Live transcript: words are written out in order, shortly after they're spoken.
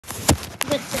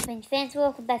What's up, my fans?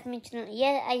 Welcome back to my channel.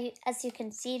 Yeah, as you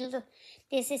can see, look,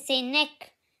 this is a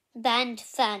neckband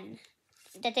fan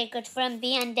that I got from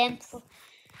B&M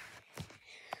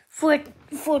for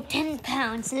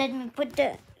 £10. Let me put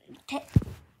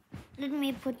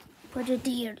it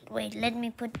here. Wait, let me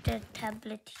put the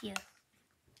tablet here,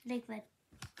 like that.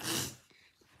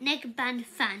 Neckband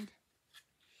fan.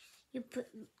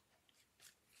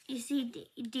 You see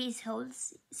these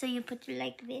holes, so you put it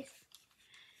like this.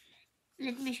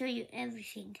 Let me show you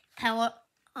everything. Power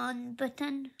on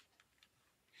button.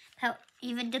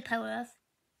 Even the power off.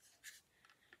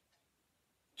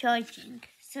 Charging.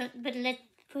 But let's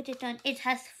put it on. It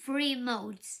has 3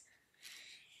 modes.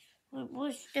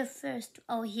 What's the first?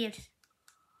 Oh, here.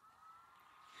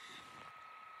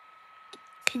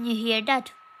 Can you hear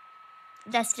that?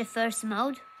 That's the first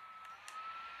mode.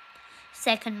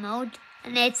 Second mode.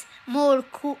 And it's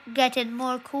getting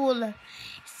more cooler.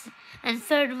 And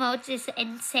third mode is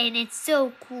insane. It's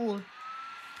so cool.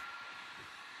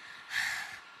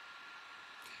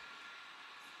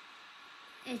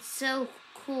 It's so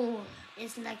cool.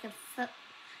 It's like a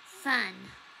fan,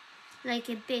 like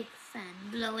a big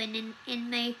fan blowing in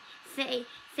my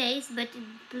face, but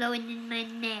blowing in my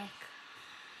neck,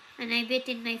 and I bit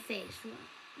in my face.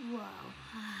 Wow.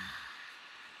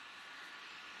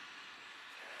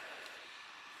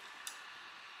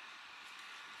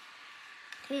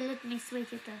 Okay, let me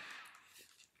switch it up.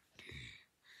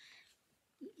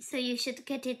 So you should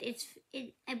get it.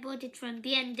 I bought it from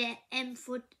B&M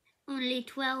for only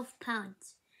 £12.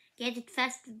 Get it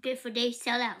fast before they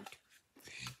sell out.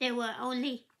 There were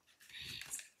only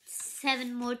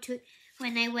 7 more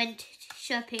when I went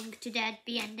shopping to that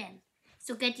B&M.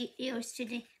 So get yours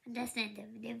today. And that's the end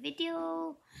of the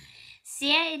video.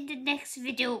 See ya in the next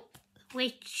video,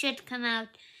 which should come out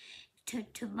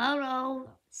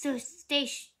tomorrow. So stay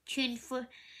tuned for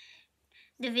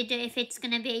the video, if it's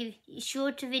gonna be a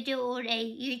short video or a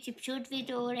YouTube short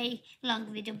video or a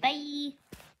long video. Bye.